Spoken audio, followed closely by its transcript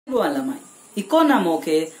පුළුවන් ළමයි. Econ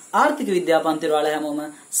නමෝකේ ආර්ථික විද්‍යා පන්තිවල වල හැමෝම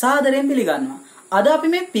සාදරයෙන් පිළිගන්නවා. අද අපි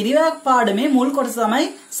මේ පිරිවැයක් පාඩමේ මුල් කොටස තමයි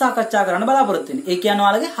සාකච්ඡා කරන්න බලාපොරොත්තු වෙන්නේ. ඒ කියන්නේ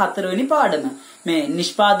ඔයාලගේ 4 වෙනි පාඩම. මේ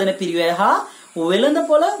නිෂ්පාදන පිරිවැය හා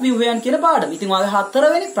වෙළඳපොළ ව්‍යුහයන් කියන පාඩම. ඉතින් ඔයාලගේ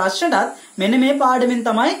 4 වෙනි ප්‍රශ්නටත් මෙන්න මේ පාඩමෙන්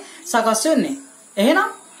තමයි සකස් වෙන්නේ. එහෙනම්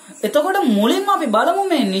එතකොට මුලින්ම අපි බලමු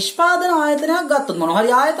මේ නිෂ්පාදන ආයතනයක් ගත්තොත් මොන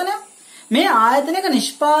හරි ආයතනයක්. මේ ආයතනයක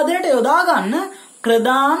නිෂ්පාදනයට යොදා ගන්න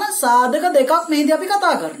ප්‍රධාන සාධක දෙකක් මෙහිදී අපි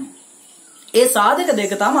කතා කරනවා. ඒ සාධක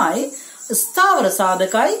දෙක තමයි ස්ථාවර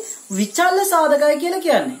සාධකයි විචල්්‍ය සාධකයි කියලා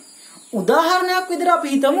කියන්නේ. උදාහරණයක් විදිහට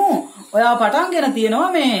අපි හිතමු ඔයා පටන්ගෙන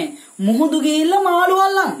තියෙනවා මේ මුහුදු ගිහිල්ලා මාළු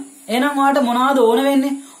අල්ලන්න. එහෙනම් ඔයාට මොනවද ඕන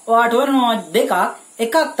වෙන්නේ? ඔයාට ඕන දෙකක්.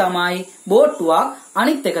 එකක් තමයි බෝට්ටුවක්,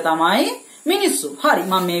 අනිත් එක තමයි මිනිස්සු. හරි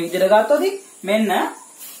මම මේ විදිහට ගත්තොත් මෙන්න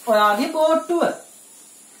ඔයාගේ බෝට්ටුව.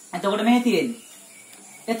 එතකොට මේ තියෙන්නේ.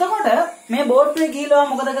 එතකොට මේ බෝට්ටුවේ ගිහලා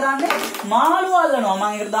මොකද කරන්නේ? මාළු අල්ලනවා. මම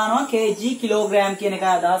ඒකට දානවා kg කිලෝග්‍රෑම් කියන එක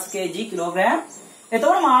අදහස් kg කිලෝග්‍රෑම්.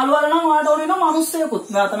 එතකොට මාළු අල්ලනවා ඔයාට ඕන වෙනවා මිනිස්සෙකුත්.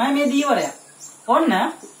 ඔයා තමයි මේ දීවරය. ඔන්න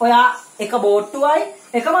ඔයා එක බෝට්ටුවයි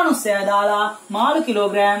එක මිනිස්සයා දාලා මාළු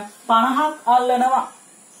කිලෝග්‍රෑම් 50ක් අල්ලනවා.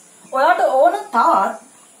 ඔයාට ඕන තවත්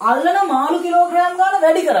අල්ලන මාළු කිලෝග්‍රෑම් ගන්න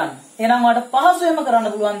වැඩි කරන්න. එහෙනම් ඔයාට පහසුවෙන්ම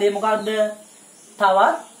කරන්න පුළුවන් දේ මොකද්ද?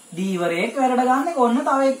 තවත් දීවරයක් වැඩට ගන්න එක. ඔන්න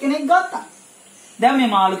තව එක්කෙනෙක් ගත්තා. දැන් මේ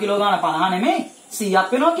මාළු කිලෝ ගන්න 50 නෙමෙයි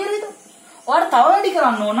 100ක් වෙනවා කියලා හිතමු. ඔයාට තව වැඩි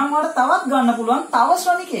කරන්න ඕන නම් ඔයාට තවත් ගන්න පුළුවන් තව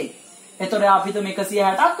ශ්‍රමිකයෙක්. එතකොට අපි හිතමු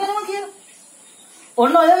 160ක් වෙනවා කියලා.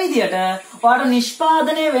 ඔන්න ඔය විදියට ඔයාට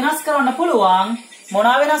නිෂ්පාදනය වෙනස් කරන්න පුළුවන්.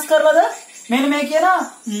 මොනවා වෙනස් කරලාද? මෙන්න මේ කියන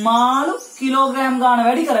මාළු කිලෝග්‍රෑම් ගන්න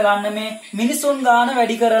වැඩි කරගන්න මේ මිනිසුන් ගන්න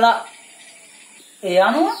වැඩි කරලා. ඒ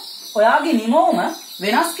අනුව ඔයාගේ නිමවුම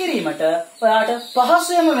වෙනස් කිරීමට ඔයාට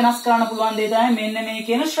පහසුවෙන්ම වෙනස් කරන්න පුළුවන් දේ තමයි මෙන්න මේ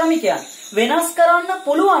කියන ශ්‍රමිකයන්. වෙනස් කරන්න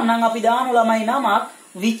පුළුවන් නම් අපි දාන ළමයි නමක්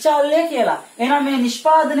විචල්්‍ය කියලා. එහෙනම් මේ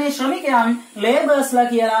නිෂ්පාදනයේ ශ්‍රමිකයන් ලේබර්ස්ලා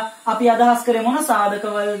කියලා අපි අදහස් කරේ මොන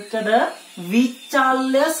සාධකවලටද?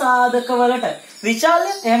 විචල්්‍ය සාධකවලට.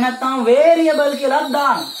 විචල්්‍ය එහෙම නැත්නම් වේරියබල් කියලා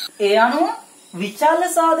දානවා. ඒ අනුව විචල්්‍ය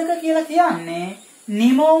සාධක කියලා කියන්නේ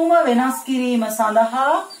නිමවුම වෙනස් කිරීම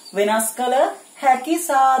සඳහා වෙනස් කළ හැකි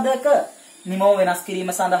සාධක. නිමවුම වෙනස් කිරීම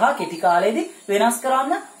සඳහා කෙටි කාලයේදී වෙනස්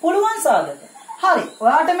කරන්න පුළුවන් සාධක. හරි.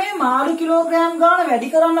 ඔයාට මේ මාළු කිලෝග්‍රෑම් ගන්න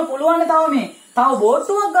වැඩි කරන්න පුළුවන් තව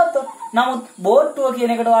බෝට්ටුවක් ගත්තොත්. නමුත් බෝට්ටුව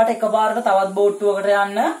කියන එකට ඔයාට එකපාරට තවත් බෝට්ටුවකට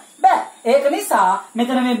යන්න බෑ. ඒක නිසා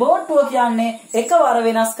මෙතන මේ බෝට්ටුව කියන්නේ එකවර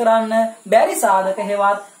වෙනස් කරන්න බැරි සාධක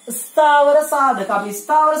හේවත් ස්ථාවර සාධක. අපි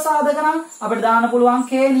ස්ථාවර සාධක නම් අපිට දාන්න පුළුවන්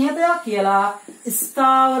k නියතයක් කියලා.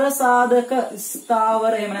 ස්ථාවර සාධක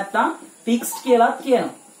ස්ථාවර එහෙම නැත්නම් fixed කියලා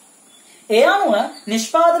කියනවා. ඒ අනුව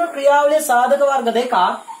නිෂ්පාදන ක්‍රියාවලියේ සාධක වර්ග දෙකක්.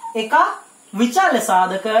 එකක් විචල්්‍ය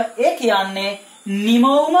සාධක. ඒ කියන්නේ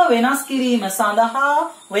නිමවුම වෙනස් කිරීම සඳහා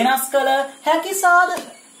වෙනස් කළ හැකි සාධක.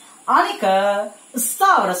 අනික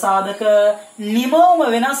ස්ථාවර සාධක නිමවුම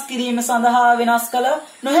වෙනස් කිරීම සඳහා වෙනස් කළ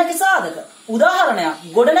නොහැකි සාධක. උදාහරණයක්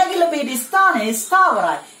ගොඩනැගිල්ල පිහිටි ස්ථානයේ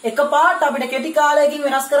ස්ථාවරයි. එකපාරට අපිට කෙටි කාලයකින්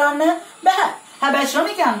වෙනස් කරන්න බෑ. හැබැයි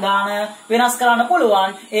ශ්‍රමිකයන් ගාන වෙනස් කරන්න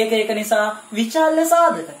පුළුවන්. ඒක නිසා විචල්්‍ය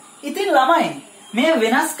සාධක. ඉතින් ළමයි මේ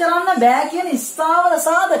වෙනස් කරන්න බෑ කියන ස්ථාවර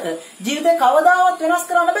සාධක ජීවිතේ කවදාවත් වෙනස්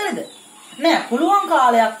කරන්න බැරිද? නෑ, පුළුවන්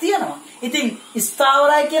කාලයක් තියෙනවා. ඉතින්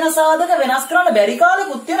ස්ථාවරයි කියන සාධක වෙනස් කරන්න බැරි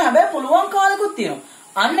කාලෙකුත් තියෙනවා. හැබැයි පුළුවන් කාලෙකුත් තියෙනවා.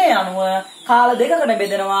 අන්න ඒ අනුව කාල දෙකකට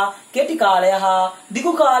බෙදෙනවා කෙටි කාලය හා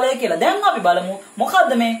දිගු කාලය කියලා. දැන් අපි බලමු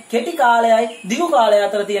මොකද්ද මේ කෙටි කාලයයි දිගු කාලය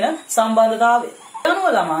අතර තියෙන සම්බන්ධතාවය. අනුව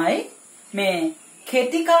ළමයි මේ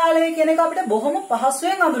කෙටි කාලය කියන එක අපිට බොහොම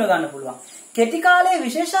පහසුවෙන් අඳුන ගන්න පුළුවන්. කෙටි කාලයේ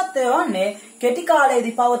විශේෂත්වය වන්නේ කෙටි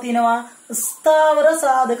කාලයේදී පවතිනවා ස්ථාවර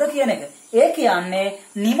සාධක කියන එක. ඒ කියන්නේ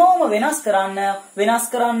නිමවුම වෙනස්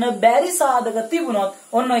කරන්න බැරි සාධක තිබුණොත්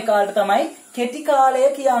ඔන්න ඔය කාලයට තමයි කෙටි කාලය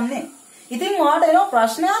කියන්නේ. ඉතින් ඔයාට එන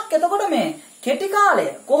ප්‍රශ්නයක් එතකොට මේ කෙටි කාලය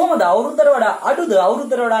කොහොමද අවුරුද්දට වඩා අඩුද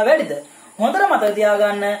අවුරුද්දට වඩා වැඩිද? හොඳට මතක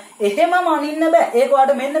තියාගන්න. එහෙමම අනින්න බෑ. ඒක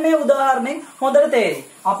ඔයාලට මෙන්න මේ උදාහරණයෙන් හොඳට තේරෙයි.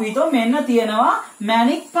 අපි හිතමු මෙන්න තියෙනවා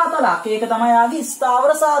මැණික් පතලක්. ඒක තමයි ආගේ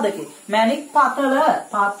ස්ථාවර සාධකේ. මැණික්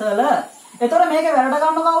පතල. එතකොට මේකේ වැඩ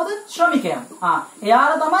ගන්න කවුද? ශ්‍රමිකයන්.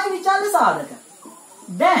 එයාලා තමයි විචල්්‍ය සාධක.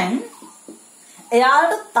 දැන්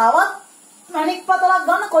එයාලට තවත් මැණික් පතලක්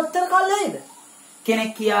ගන්න කොච්චර කල් යයිද?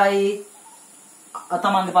 කෙනෙක් කියයි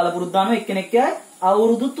තමන්ගේ පළපුරුද්ද අනුව එක්කෙනෙක් කියයි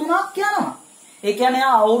අවුරුදු 3ක් යනවා. ඒ කියන්නේ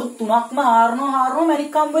අවුරුදු 3ක්ම හාරනවා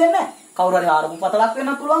මැණික් හම්බ වෙන්නේ නැහැ. කවුරු හරි හාරපු පතලක්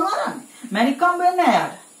වෙන්නත් පුළුවන් හාරන්නේ. මැණික් හම්බ වෙන්නේ නැහැ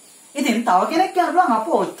යාට. ඉතින් තව කෙනෙක් කියන්න පුළුවන්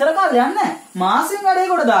අපෝ ඔච්චර කාලයක් යන්නේ නැහැ. මාසෙන් වැඩේ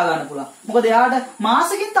කොට දා ගන්න පුළුවන්. මොකද එයාට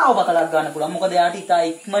මාසෙකින් තව පතලක් ගන්න පුළුවන්. මොකද එයාට ඉතා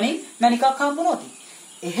ඉක්මනින් මැණිකක් හම්බුනොත්.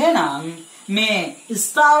 එහෙනම් මේ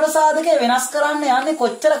ස්ථාවර සාධකය වෙනස් කරන්න යන්නේ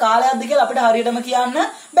කොච්චර කාලයක්ද කියලා අපිට හරියටම කියන්න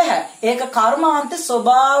බෑ. ඒක කර්මාන්ත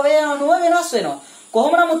ස්වභාවය අනුව වෙනස් වෙනවා.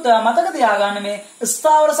 කොහොම නමුත් මතක තියාගන්න මේ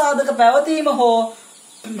ස්ථාවර සාධක පැවතීම හෝ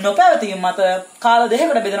නොපැවතීම මත කාල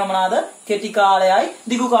දෙකකට බෙදෙනවා මොනවාද? කෙටි කාලයයි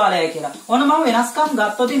දිගු කාලයයි කියලා. ඔන්න මම වෙනස්කම්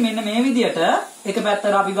ගත්තොත් මෙන්න මේ විදියට එක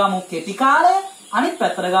පැත්තට අපි ගමු කෙටි කාලය, අනිත්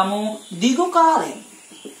පැත්තට ගමු දිගු කාලය.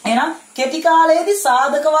 එහෙනම් කෙටි කාලයේදී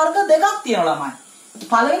සාධක වර්ග දෙකක් තියෙනවා ළමයි.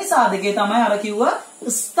 පළවෙනි සාධකය තමයි අර කිව්ව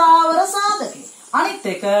ස්ථාවර සාධකය. අනිත්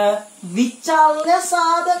එක විචල්්‍ය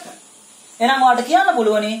සාධක. එහෙනම් ඔයාලට කියන්න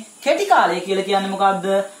පුළුවනි කෙටි කාලය කියලා කියන්නේ මොකද්ද?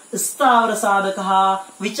 ස්ථාවර සාධක හා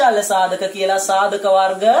විචල්්‍ය සාධක කියලා සාධක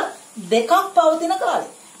වර්ග දෙකක් පවතින කාලය.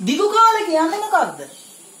 දිගු කාලය කියන්නේ මොකද්ද?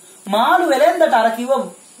 මාළු වෙලෙන්දට අර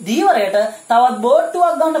කිව්ව දීවරයට තවත්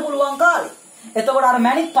බෝට්ටුවක් ගන්න පුළුවන් කාලය. එතකොට අර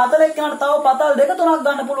මැණික් පතල එක්කනට තව පතල් දෙක තුනක්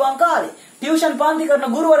ගන්න පුළුවන් කාලය. ටියුෂන් පන්ති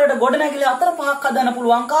කරන ගුරුවරයාට ගොඩනැගිලි 4-5ක් හදන්න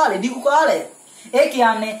පුළුවන් කාලය දිගු කාලය. ඒ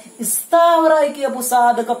කියන්නේ ස්ථාවරයි කියපු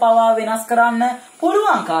සාධක පවා වෙනස් කරන්න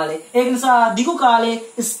පුළුවන් කාලේ. ඒක නිසා දිගු කාලේ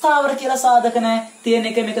ස්ථාවර කියලා සාධක නැහැ. තියෙන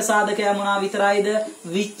එක සාධකය මොනවා විතරයිද?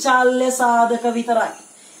 විචල්්‍ය සාධක විතරයි.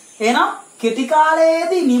 එහෙනම් කෙටි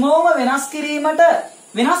කාලයේදී නිමෝම වෙනස් කිරීමට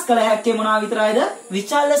වෙනස් කළ හැක්කේ මොනවා විතරයිද?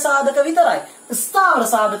 විචල්්‍ය සාධක විතරයි. ස්ථාවර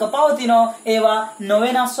සාධක පවතිනෝ ඒවා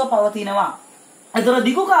නොවෙනස්ව පවතිනවා. ඒතර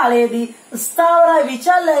දිගු කාලයේදී ස්ථාවරයි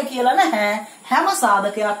විචල්්‍යයි කියලා නැහැ. හැම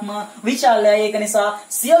සාධකයක්ම විචල්්‍යයි. ඒක නිසා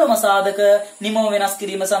සියලුම සාධක නිමව වෙනස්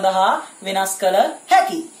කිරීම සඳහා වෙනස් කළ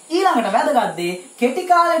හැකි. ඊළඟට වැදගත් දේ කෙටි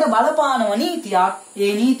කාලයට බලපානව නීතියක්.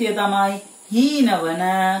 ඒ නීතිය තමයි හීනවන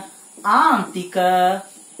ආන්තික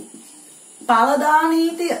ඵලදා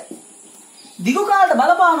නීතිය. දිගු කාලයට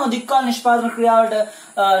බලපානව දික්කාල නිෂ්පාදන ක්‍රියාවලට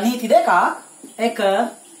නීති දෙකක්. එක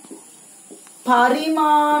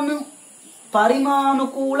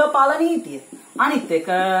පරිමානුකූල ඵල නීතිය. අනිත් එක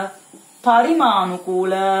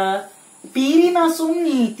පරිමානුකූල පිරිමැසුම්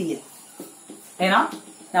නීතිය. එහෙනම්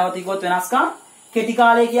නැවත කිව්වොත් වෙනස්කම් කෙටි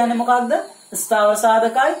කාලය කියන්නේ මොකක්ද? ස්ථාවර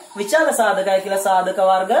සාධකයි විචල්්‍ය සාධකයි කියලා සාධක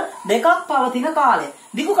වර්ග දෙකක් පවතින කාලය.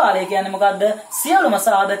 දිගු කාලය කියන්නේ මොකක්ද? සියලුම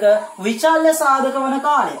සාධක විචල්්‍ය සාධක වන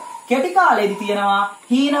කාලය. කෙටි කාලයේදී තියෙනවා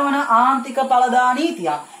හීනවන ආන්තික ඵලදා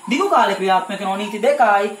නීතියක්. දිගු කාලේ ක්‍රියාත්මක වෙන නීති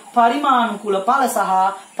දෙකයි පරිමානුකූල ඵල සහ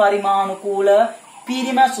පරිමානුකූල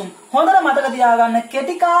පිරිමැසුම්. හොඳට මතක තියාගන්න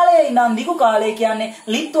කෙටි කාලයේ ඉඳන් දිගු කාලය කියන්නේ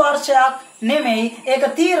ලිත් වර්ෂයක් නෙමෙයි. ඒක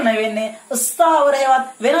තීරණය වෙන්නේ ස්ථාවරයවත්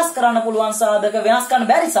වෙනස් කරන්න පුළුවන් සාධක වෙනස් කරන්න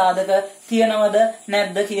බැරි සාධක තියෙනවද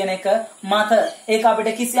නැද්ද කියන එක මත. ඒක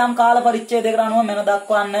අපිට කිසියම් කාල පරිච්ඡේදයකට අනුව මෙන්න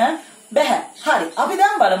දක්වන්න බැහැ. හරි. අපි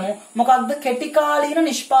දැන් බලමු මොකක්ද කෙටි කාලීන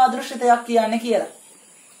නිෂ්පාදෘෂිතයක් කියන්නේ කියලා.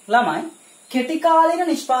 ළමයි කෙටි කාලීන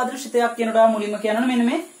නිෂ්පාදෘෂිතයක් කියනකොට මුලින්ම කියනවා මෙන්න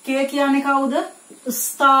මේ K කියන්නේ කවුද?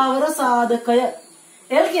 ස්ථාවර සාධකය.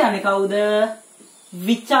 L කියන්නේ කවුද?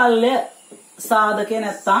 විචල්්‍ය සාධකය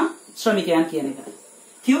නැත්තම් ශ්‍රමිකයන් කියන එක.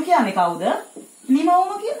 Q කියන්නේ කවුද?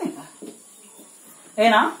 නිමවුම කියන එක.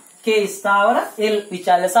 එහෙනම් K ස්ථාවර, L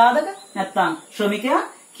විචල්්‍ය සාධක නැත්තම් ශ්‍රමිකයන්,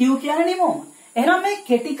 Q කියන්නේ නිමවුම. එහෙනම් මේ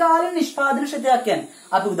කෙටි කාලීන නිෂ්පාදෘෂිතයක් කියන්නේ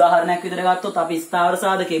අපි උදාහරණයක් විදිහට ගත්තොත් අපි ස්ථාවර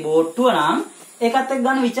සාධකේ බෝට්ටුව නම් ඒකත් එක්ක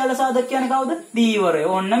ගන්න විචල්්‍ය සාධක කියන්නේ කවුද? දීවරය.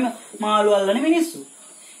 ඕන්න මාළු අල්ලන මිනිස්සු.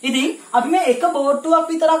 ඉතින් අපි මේ එක බෝට්ටුවක්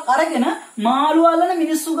විතරක් අරගෙන මාළු අල්ලන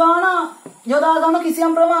මිනිස්සු ගාන යොදා ගන්න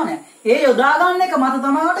කිසියම් ප්‍රමාණයක්. ඒ යොදා ගන්න එක මත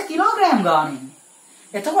තමයි කිලෝග්‍රෑම් ගාන එන්නේ.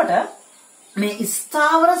 එතකොට මේ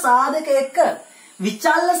ස්ථාවර සාධක එක්ක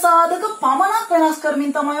විචල්්‍ය සාධක පමණක් වෙනස්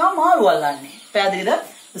කරමින් තමයි මාළු අල්ලන්නේ. පැහැදිලිද?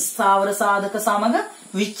 ස්ථාවර සාධක සමග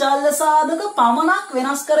විචල්්‍ය සාධක පමණක්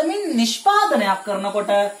වෙනස් කරමින් නිෂ්පාදනයක්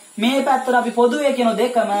කරනකොට මේ පැත්තට අපි පොදුවේ කියන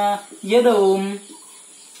දෙකම යෙදවුම්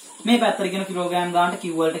මේ පැත්තට කියන කිලෝග්‍රෑම් ගන්නට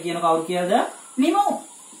Q වලට කියන කවුරු කියලාද? නිමවුම්.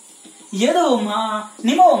 යෙදවුම් හා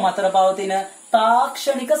නිමවුම් අතර පවතින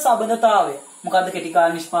තාක්ෂණික සබඳතාවය. මොකද්ද කෙටි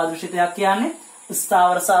කාල නිෂ්පාදෘෂිතයක් කියන්නේ?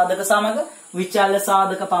 ස්ථාවර සාධක සමග විචල්්‍ය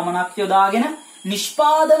සාධක පමණක් යොදාගෙන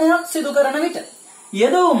නිෂ්පාදනයක් සිදු කරන විට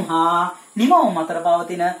යෙදවුම් හා නිමවුම් අතර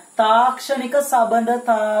පවතින තාක්ෂණික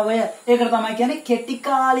සබඳතාවය. ඒකට තමයි කියන්නේ කෙටි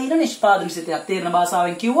කාලීන නිෂ්පාදෘෂිතයක්. තේරෙන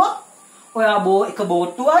භාෂාවෙන් කිව්වා ඔයා එක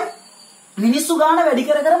බෝට්ටුවයි මිනිස්සු ගාන වැඩි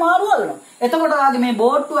කර මාළු අල්ලනවා. එතකොට ආගේ මේ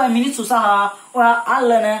බෝට්ටුවයි මිනිස්සු සහ ඔයා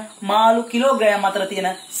අල්ලන මාළු කිලෝග්‍රෑම් අතර තියෙන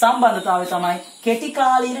සම්බන්ධතාවය තමයි කෙටි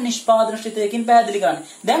කාලීන නිෂ්පාදෘෂිතයකින් පැහැදිලි කරන්නේ.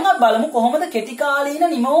 දැන් අපි බලමු කොහොමද කෙටි කාලීන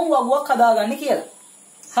නිමවුම් වගුවක් හදාගන්නේ කියලා.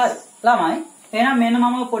 හරි. ළමයි එහෙනම් මෙන්න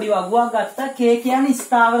මම පොඩි වගුවක් ගත්තා. K කියන්නේ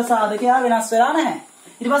ස්ථාවර සාධකය වෙනස් වෙලා නැහැ.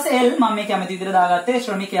 ඊට පස්සේ L මම මේ කැමති විදිහට දාගත්තේ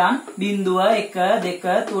ශ්‍රමිකයන් 0 1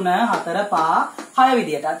 2 3 4 5 6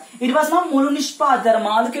 විදිහටත්. ඊට පස්සේ මම මුළු නිෂ්පාදන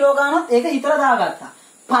මාළු කිලෝ ගන්නත් ඒක හිතලා දාගත්තා.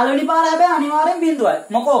 පළවෙනි පාර හැබැයි අනිවාර්යෙන් 0යි.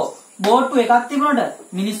 මොකෝ බෝට්ටු එකක් තිබුණාට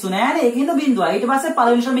මිනිස්සු නෑනේ ඒකින්ද බිඳුවයි. ඊට පස්සේ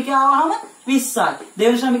පළවෙනි ශ්‍රමිකයා ආවම 20යි.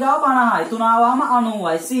 දෙවෙනි ශ්‍රමිකයා 50යි. තුන ආවම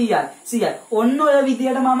 90යි 100යි. ඔන්න ඔය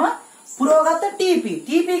විදියට මම පුරවගත්ත TP.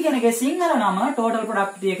 TP කියන එකේ සිංහල නම total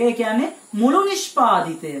productivity එක. ඒ කියන්නේ මුළු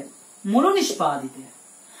නිෂ්පාදිතය. මුළු නිෂ්පාදිතය.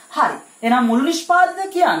 හරි. එහෙනම් මුළු නිෂ්පාදිතය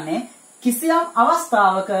කියන්නේ කිසියම්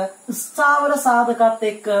අවස්ථාවක ස්ථාවර සාධකත්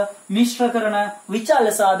එක්ක මිශ්‍ර කරන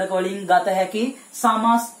විචල්්‍ය සාධක වලින් ගත හැකි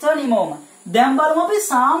සමස්ත නිමෝම. දැන් බලමු අපි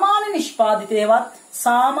සාමාන්‍ය නිෂ්පාදිතේවත්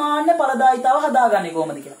සාමාන්‍ය ඵලදායීතාව හදාගන්නේ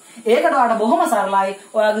කොහොමද කියලා. ඒකට වඩා බොහොම සරලයි.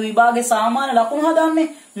 ඔයාගේ විභාගයේ සාමාන්‍ය ලකුණු හදන්නේ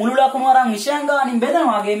මුළු ලකුණු අරන් විෂයන් ගානින්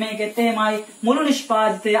බෙදනවා වගේ මේකෙත් එහෙමයි. මුළු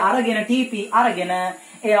නිෂ්පාදිතය අරගෙන TP අරගෙන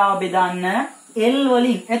එයා බෙදන්න L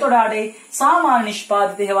වලින්. එතකොට ආඩේ සාමාන්‍ය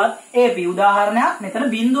නිෂ්පාදිතේවත් AP උදාහරණයක් මෙතන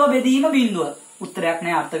බිඳුව බෙදීම බිඳුව. උත්තරයක්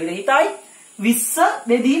නෑ අර්ථ විරහිතයි. 20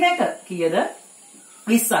 බෙදීම 1 කීයද?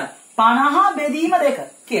 20යි. 50 බෙදීම 2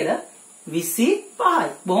 කීයද? 25යි.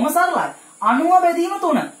 බොහොම සරලයි. 90 බෙදීම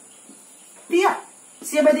 3 30යි.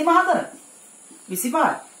 100 බෙදීම 4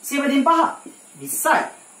 25යි. 100 බෙදීම 5 20යි.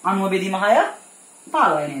 90 බෙදීම 6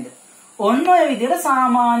 15යි නේද? ඔන්න ඔය විදිහට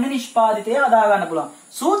සාමාන්‍ය නිෂ්පාදිතය හදා ගන්න පුළුවන්.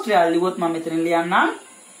 සූත්‍රය ලියුවොත් මම මෙතනින් ලියන්නම්.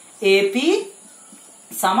 AP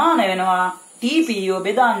සමාන වෙනවා TP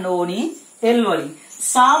බෙදන්න ඕනි L වලින්.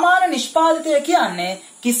 සාමාන්‍ය නිෂ්පාදිතය කියන්නේ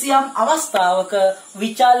කිසියම් අවස්ථාවක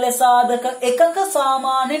විචල්්‍ය සාධක එකක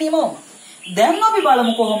සාමාන්‍ය නිමෝම. දැන් අපි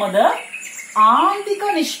බලමු කොහොමද ආන්තික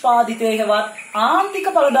නිෂ්පාදිතයේවත් ආන්තික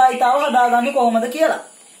ඵලදායීතාව හදාගන්නේ කොහොමද කියලා.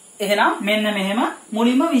 එහෙනම් මෙන්න මෙහෙම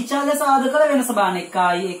මුලින්ම විචල්්‍ය සාධක වල වෙනස බලන්න.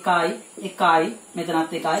 1යි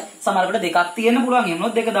මෙතනත් 1යි. සමහරකට දෙකක් තියෙන්න පුළුවන්.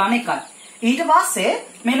 එහෙමනොත් දෙක දාන්න 1යි. ඊට පස්සේ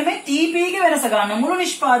මෙන්න මේ TP ගේ වෙනස ගන්න. මුළු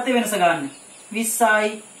නිෂ්පාදිතයේ වෙනස ගන්න.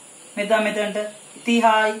 20යි මෙතන මෙතනට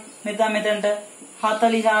 30යි මෙතන මෙතනට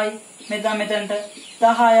 40යි මෙතන මෙතනට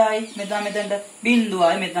 10යි මෙතන මෙතනට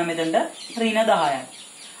 0යි මෙතන මෙතනට ඍණ 10යි.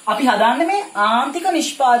 අපි හදාන්නේ මේ ආන්තික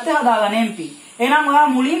නිෂ්පාදිතය හදාගන්න MP. එහෙනම් ඔයා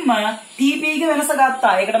මුලින්ම TP ගේ වෙනස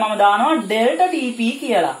ගත්තා. ඒකට මම දානවා ඩෙල්ටා TP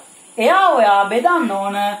කියලා. එයා ඔයා බෙදන්න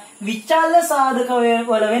ඕන විචල්්‍ය සාධක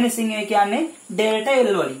වල වෙනසින්. ඒ කියන්නේ ඩෙල්ටා L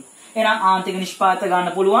වලින්. එහෙනම් ආන්තික නිෂ්පාදිතය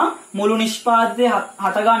ගන්න පුළුවන්. මුළු නිෂ්පාදිතය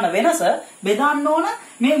හට ගන්න වෙනස බෙදන්න ඕන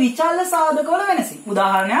මේ විචල්්‍ය සාධක වල වෙනසින්.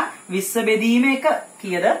 උදාහරණයක් 20 බෙදීම 1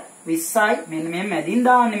 කීයද? 20යි. මෙන්න මේ මැදින්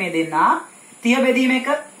දාන්නේ මේ දෙන්නා. 30 බෙදීම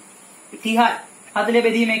 1 30යි. 40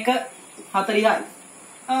 බෙදීම 1 40යි.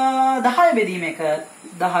 10 බෙදීම 1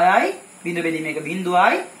 10යි. බිඳු බෙදීම 1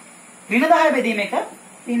 බිඳුවයි. ඍණ 10 බෙදීම 1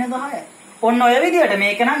 ඍණ 10යි. ඔන්න ඔය විදිහට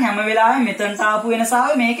මේක නම් හැම වෙලාවෙම මෙතනට ආපු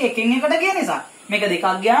වෙනසාවේ මේක එකින් එකට ගිය නිසා. මේක දෙකක්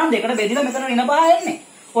ගියාම දෙකට බෙදිලා මෙතන ඍණ 5 එන්නේ.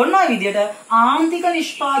 ඔන්න ඔය විදිහට ආන්තික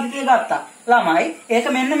නිෂ්පාදිතය ගත්තා. ළමයි ඒක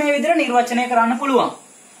මෙන්න මේ විදිහට නිර්වචනය කරන්න පුළුවන්.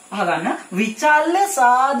 අහගන්න. විචල්්‍ය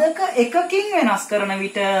සාධක එකකින් වෙනස් කරන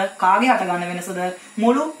විට කාගේ හට ගන්න වෙනසද?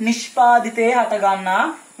 මුළු නිෂ්පාදිතයේ හට ගන්නා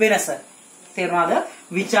වෙනස. තේරුණාද?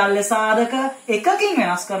 විචල්්‍ය සාධක එකකින්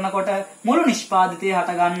වෙනස් කරනකොට මුළු නිෂ්පාදිතයේ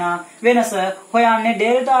හට ගන්නා වෙනස හොයන්නේ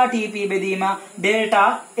ඩෙල්ටා TP බෙදීම ඩෙල්ටා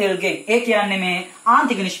L ගෙන්. ඒ කියන්නේ මේ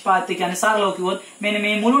ආන්තික නිෂ්පාදිතය කියන්නේ සරලව කිව්වොත් මෙන්න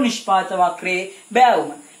මේ මුළු නිෂ්පාදිත වක්‍රයේ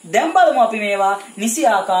බෑවුම. දැන් බලමු අපි මේවා නිසි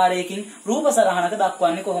ආකාරයකින් රූප සරහනක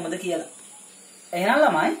දක්වන්නේ කොහොමද කියලා. එහෙනම්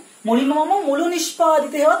ළමයි මුලින්ම මම මුළු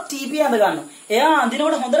නිෂ්පාදිතයවත් TP අඳ ගන්නවා. එයා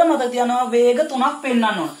අඳිනකොට හොඳට මතක තියානවා වේග 3ක්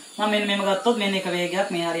පෙන්වන්න ඕන. මම මෙන්න මෙහෙම ගත්තොත් මෙන්න එක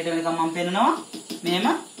වේගයක් මේ හරියට වෙනකම් මම පෙන්නනවා. මෙහෙම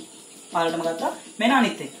පාරටම ගත්තා. මෙන්න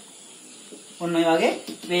අනිත් එක. ඔන්න ඔය වගේ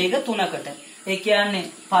වේග 3කට. ඒ කියන්නේ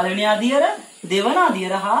පළවෙනි අදියර, දෙවන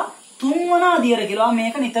අදියර හා තුන්වන අදියර කියලා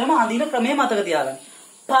මේක නිතරම අඳින ක්‍රමය මතක තියාගන්න.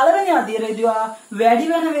 පළවෙනි අදියරේදී වැඩි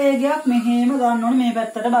වෙන වේගයක් මෙහෙම ගන්න ඕනේ මේ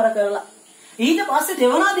පැත්තට බර කරලා. ඊට පස්සේ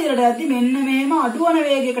දෙවන අදියරට යද්දි මෙන්න මෙහෙම අඩු වෙන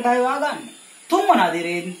වේගයකටයි ඔයා ගන්න. තුන්වන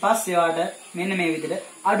අදියරෙන් පස්සේ ඔයාට මෙන්න මේ විදිහට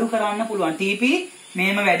අඩු කරන්න පුළුවන්. TP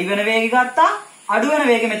මෙහෙම වැඩි වෙන වේගය ගත්තා. අඩු වෙන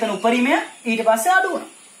වේගය මෙතන උපරිමය. ඊට පස්සේ අඩු වෙනවා.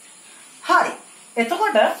 හරි.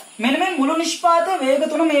 එතකොට මෙන්න මේ මුළු නිෂ්පාදිත වේග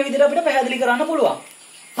තුන මේ විදිහට අපිට පැහැදිලි කරන්න පුළුවන්.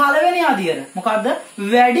 පළවෙනි අදියර මොකද්ද?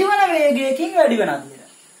 වැඩි වෙන වේගයකින් වැඩි වෙන අදියර.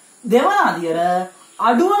 දෙවන අදියර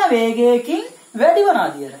අඩු වෙන වේගයකින් වැඩි වෙන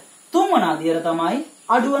අදියර. තුන්වන අදියර තමයි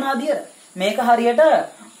අඩු වෙන අදියර. මේක හරියට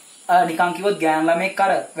නිකන් කිව්වොත් ගෑන් ළමෙක්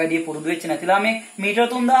අර වැඩි පුරුදු වෙච්ච නැති ළමෙක් මීටර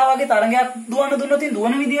 3000 වගේ තරංගයක් දුවන්න දුන්නොත්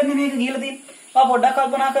දුවන විදියනේ මේක ගිහලා තියෙන්නේ. ඔයා පොඩ්ඩක්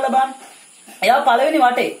කල්පනා කරලා බලන්න. එයා පළවෙනි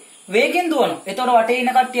වටේ වේගෙන් දුවනවා. ඒතකොට වටේ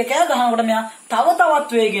ඉන්න කට්ටිය කෑ ගහනකොට මෙයා තව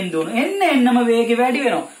තවත් වේගෙන් දුවනවා. එන්නම වේගෙ වැඩි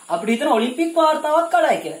වෙනවා. අපිට හිතන ඔලිම්පික් වාර්තාවක්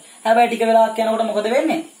කළයි කියලා. හැබැයි ටික වෙලාවක් යනකොට මොකද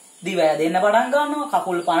වෙන්නේ? දිව ඇදෙන්න පටන් ගන්නවා,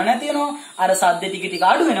 කකුල් පණ නැති වෙනවා. අර සද්ද ටික ටික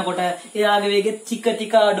අඩු වෙනකොට එයාගේ වේගෙ ටික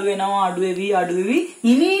ටික අඩු වෙනවා, අඩු වෙවි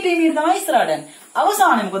හිමීට තමයි ඉස්සරහට යන්නේ.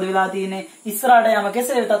 අවසානයේ මොකද වෙලා තියෙන්නේ? ඉස්සරහට යම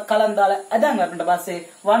කෙසේ වෙතත් කලන් දාලා ඇදන් වටනට පස්සේ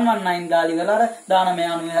 119 දාලි වෙලා අර දාන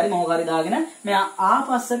මෙයා අනුවේ හරි මොකක් හරි දාගෙන මෙයා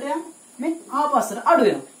ආපස්සට යන මේ ආපස්සට අඩු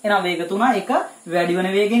වෙනවා. එහෙනම් වේග 3 1 වැඩි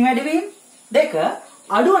වෙන වේගෙන් වැඩිවීම 2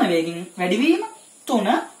 අඩු වෙන වේගෙන් වැඩිවීම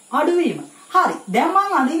 3 අඩුවීම. හරි. දැන්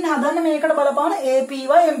මම අඳින්න හදන්නේ මේකට බලපාන APy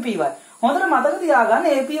MPy. හොඳට මතක තියාගන්න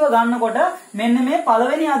APව ගන්නකොට මෙන්න මේ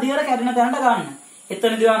පළවෙනි අදියර කැඩෙන තැනට ගන්න.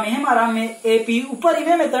 එතනදිවා මෙහෙම අරන් මේ AP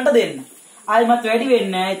උපරිමය මෙතනට දෙන්න. ආයිමත් වැඩි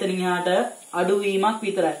වෙන්නේ නැහැ. එතනින් එහාට අඩුවීමක්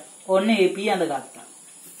විතරයි. ඔන්න AP අඳගත්තා.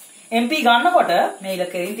 MP ගන්නකොට මේක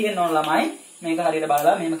කෙලින් තියෙන්න ඕන ළමයි. මේක හරියට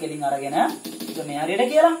බලලා මෙහෙම කෙලින් අරගෙන මේ හරියට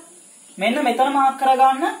කියලා. මෙන්න මෙතන මාක්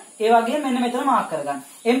කරගන්න. ඒ වගේම මෙන්න මෙතන මාක් කරගන්න.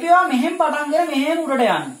 MP වා මෙහෙම පටන්ගෙන මෙහෙම උඩට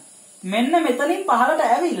යන්න. මෙන්න මෙතනින් පහළට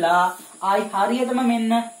ඇවිල්ලා ආයි හරියටම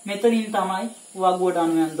මෙන්න මෙතනින් තමයි වගුවට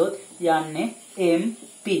අනුයන්දොත් යන්නේ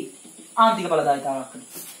MP. ආන්තික ඵලදායීතාවක්.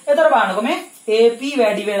 එතන බලන්නකො මේ AP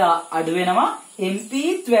වැඩි වෙලා අඩු වෙනවා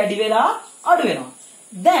MPත් වැඩි වෙලා අඩු වෙනවා.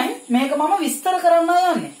 දැන් මේක මම විස්තර කරන්න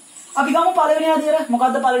යන්නේ. අපි ගමු පළවෙනි අදියර.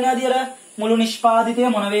 මොකද්ද පළවෙනි අදියර? මුළු නිෂ්පාදිතය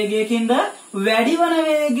මොන වේගයකින්ද? වැඩි වන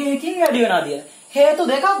වේගයකින් වැඩි වෙන අදියර. හේතු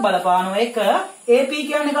දෙකක් බලපානවා. එක AP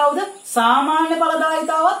කියන්නේ කවුද? සාමාන්‍ය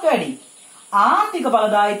ඵලදායීතාවත් වැඩි. ආන්තික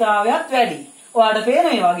ඵලදායීතාවයත් වැඩි. ඔයාලට පේන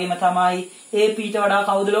මේ වගේම තමයි APට වඩා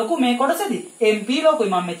කවුද ලොකු මේ කොටසෙදි? MP ලොකුයි.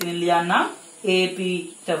 මම මෙතනින් ලියන්නම්.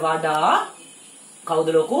 APට වඩා කවුද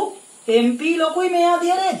ලොකු? MP ලොකුයි මේ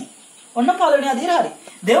අදියරේදී. ඔන්න පළවෙනි අදියර හරි.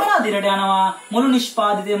 දෙවන අදියරට යනවා මුළු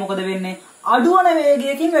නිෂ්පාදිතය මොකද වෙන්නේ? අඩුවන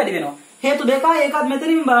වේගයකින් වැඩි වෙනවා. හේතු දෙකයි. ඒකත්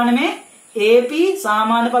මෙතනින් බලන්න මේ AP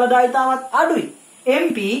සාමාන්‍ය ඵලදායීතාවත් අඩුයි.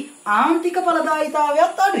 MP ආන්තික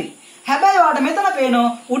ඵලදායීතාවයත් අඩුයි. හැබැයි ඔයාලට මෙතන පේනවා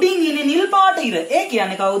උඩින් ඉන්නේ නිල් පාට ඉර. ඒ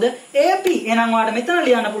කියන්නේ කවුද? AP. එහෙනම් ඔයාලට මෙතන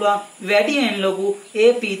ලියන්න පුළුවන් වැඩියෙන් ලොකු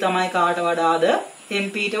AP තමයි කාට වඩාද?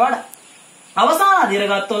 MPට වඩා. අවසාන අදියර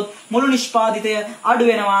ගත්තොත් මුළු නිෂ්පාදිතය අඩු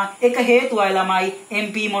වෙනවා. එක හේතුවයි ළමයි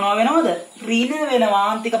MP මොනව වෙනවද? ඍණ වෙනවා.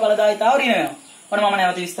 ආන්තික ඵලදායීතාව ඍණ වෙනවා. ඔන්න මම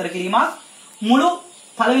නැවත විස්තර කිරීමක්. මුළු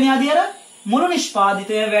පළවෙනි අදියර මුළු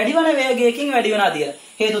නිෂ්පාදිතය වැඩි වන වේගයකින් වැඩි වෙන අදියර.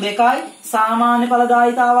 හේතු දෙකයි. සාමාන්‍ය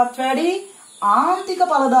ඵලදායීතාවත් වැඩි, ආන්තික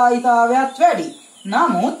ඵලදායීතාවයත් වැඩි.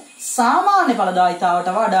 නමුත් සාමාන්‍ය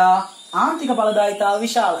ඵලදායීතාවට වඩා ආන්තික ඵලදායීතාව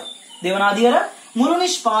විශාලයි. දෙවන අදියර මුළු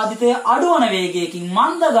නිෂ්පාදිතය අඩුවන වේගයකින්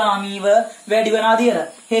මන්දගාමීව වැඩි වෙන අදියර.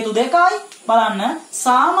 හේතු දෙකයි. බලන්න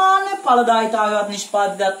සාමාන්‍ය ඵලදායීතාවයත්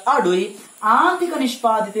නිෂ්පාදිතයත් අඩුයි, ආන්තික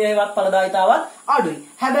නිෂ්පාදිතයවත් ඵලදායීතාවත් අඩුයි.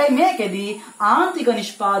 හැබැයි මේකෙදී ආන්තික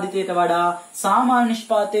නිෂ්පාදිතයට වඩා සාමාන්‍ය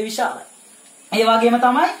නිෂ්පාදිතය විශාලයි. ඒ වගේම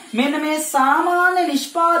තමයි මෙන්න මේ සාමාන්‍ය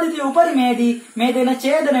නිෂ්පාදිතය උපරිමේදී මේ දෙන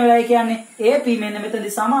ඡේදන වෙලයි කියන්නේ AP මෙන්න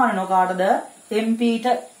මෙතනදී සමාන නොකාටද MPට.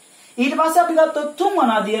 ඊට පස්සේ අපි ගත්තොත්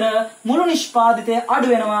තුන්වන අදියර මුළු නිෂ්පාදිතය අඩු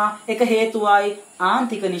වෙනවා. එක හේතුවයි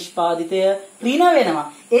ආන්තික නිෂ්පාදිතය ඍණ වෙනවා.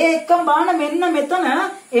 ඒ එක්කම බලන්න මෙන්න මෙතන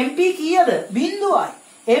MP කීයද? බිඳුවයි.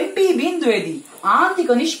 MP බිඳුවේදී ආන්තික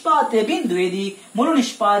නිෂ්පාදිතය බිඳුවේදී මුළු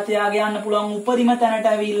නිෂ්පාදිතයගේ යන්න පුළුවන් උපරිම තැනට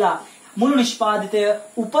ඇවිල්ලා මුළු නිෂ්පාදිතය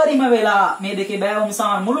උපරිම වෙලා මේ දෙකේ බෑවුම්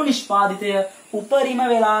සමාන මුළු නිෂ්පාදිතය උපරිම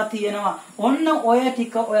වෙලා තියෙනවා. ඔන්න ඔය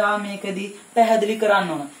ටික ඔයා මේකදී පැහැදිලි කරන්න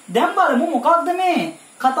ඕන. දැන් බලමු මොකක්ද මේ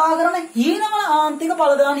කතා කරන හීනවන ආන්තික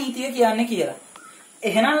ඵලදා නීතිය කියන්නේ කියලා.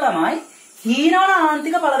 එහෙනම් ළමයි හීනවන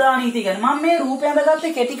ආන්තික ඵලදා නීතිය කියන්නේ මම මේ රූපය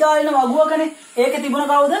අඳගත්තේ කෙටි කාලින වගුවකනේ. ඒකේ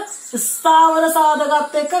තිබුණ කවුද? ස්ථාවර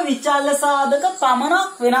සාධකත් එක්ක විචල්්‍ය සාධක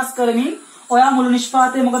පමණක් වෙනස් කරමින් ඔයා මුළු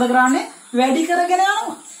නිෂ්පාදනය මොකද කරන්නේ? වැඩි කරගෙන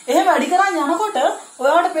යනවා. එහෙම වැඩි කරන් යනකොට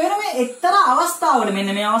ඔයාලට පේන මේ එක්තරා අවස්ථාවකට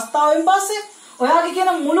මෙන්න මේ අවස්ථාවෙන් පස්සේ ඔයාගේ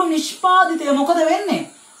කියන මුළු නිෂ්පාදිතය මොකද වෙන්නේ?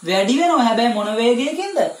 වැඩි වෙනවා. හැබැයි මොන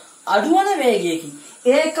වේගයකින්ද? අඩුවන වේගයකින්.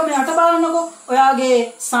 ඒකම යට බලන්නකෝ. ඔයාගේ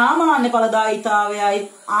සාමාන්‍ය ඵලදායීතාවයයි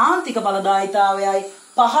ආන්තික ඵලදායීතාවයයි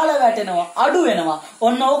පහළ වැටෙනවා, අඩු වෙනවා.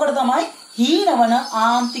 ඔන්න ඕකට තමයි හීනවන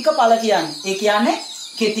ආන්තික ඵල කියන්නේ. ඒ කියන්නේ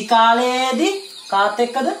කෙටි කාලයේදී කාත්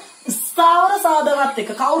එක්කද? ස්ථාවර සාධකත් එක්ක.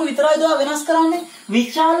 කවුරු විතරයිද වෙනස් කරන්නේ?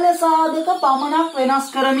 විචල්්‍ය සාධක පමණක් වෙනස්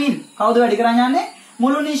කරමින්. කවුද වැඩි කරන් යන්නේ?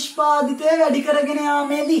 මුළු නිෂ්පාදිතය වැඩි කරගෙන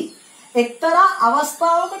යාමේදී එක්තරා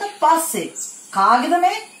අවස්ථාවකට පස්සේ කාගේද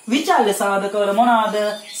මේ විචල්්‍ය සාධකවල මොනවාද?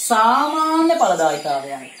 සාමාන්‍ය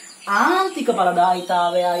ඵලදායීතාවයයි ආන්තික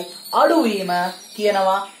ඵලදායීතාවයයි අඩුවීම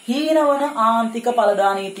කියනවා හීනවන ආන්තික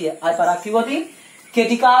ඵලදා නීතිය. අය පරක් කිව්වොත්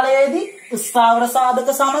කෙටි කාලයේදී ස්ථාවර සාධක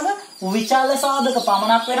සමග විචල්්‍ය සාධක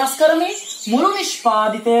පමණක් වෙනස් කරමින් මුළු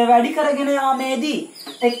නිෂ්පාදිතය වැඩි කරගෙන යාමේදී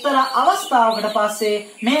එක්තරා අවස්ථාවකට පස්සේ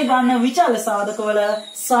මේ ගන්න විචල්්‍ය සාධකවල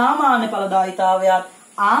සාමාන්‍ය ඵලදායීතාවයත්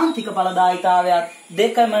ආන්තික ඵලදායීතාවයත්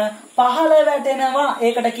දෙකම පහළ වැටෙනවා.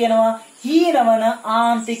 ඒකට කියනවා හීනවන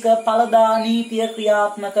ආන්තික ඵලදා නීතිය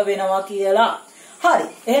ක්‍රියාත්මක වෙනවා කියලා. හරි.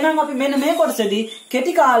 එහෙනම් අපි මෙන්න මේ කොටසේදී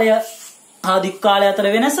කෙටි කාලය ආදික් කාලය අතර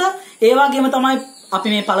වෙනස, ඒ වගේම තමයි අපි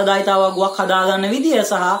මේ ඵලදායිතාවයක් හදාගන්න විදිය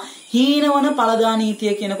සහ හීනවන ඵලදා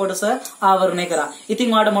නීතිය කියන කොටස ආවරණය කරා.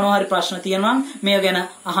 ඉතින් ඔයාලට මොනවා හරි ප්‍රශ්න තියෙනවා නම් මේව ගැන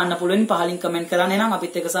අහන්න පුළුවන් පහලින් කමෙන්ට් කරන්න. එහෙනම්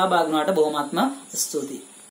අපිත් එක්ක සහභාගී වුණාට බොහොමත්ම ස්තුතියි.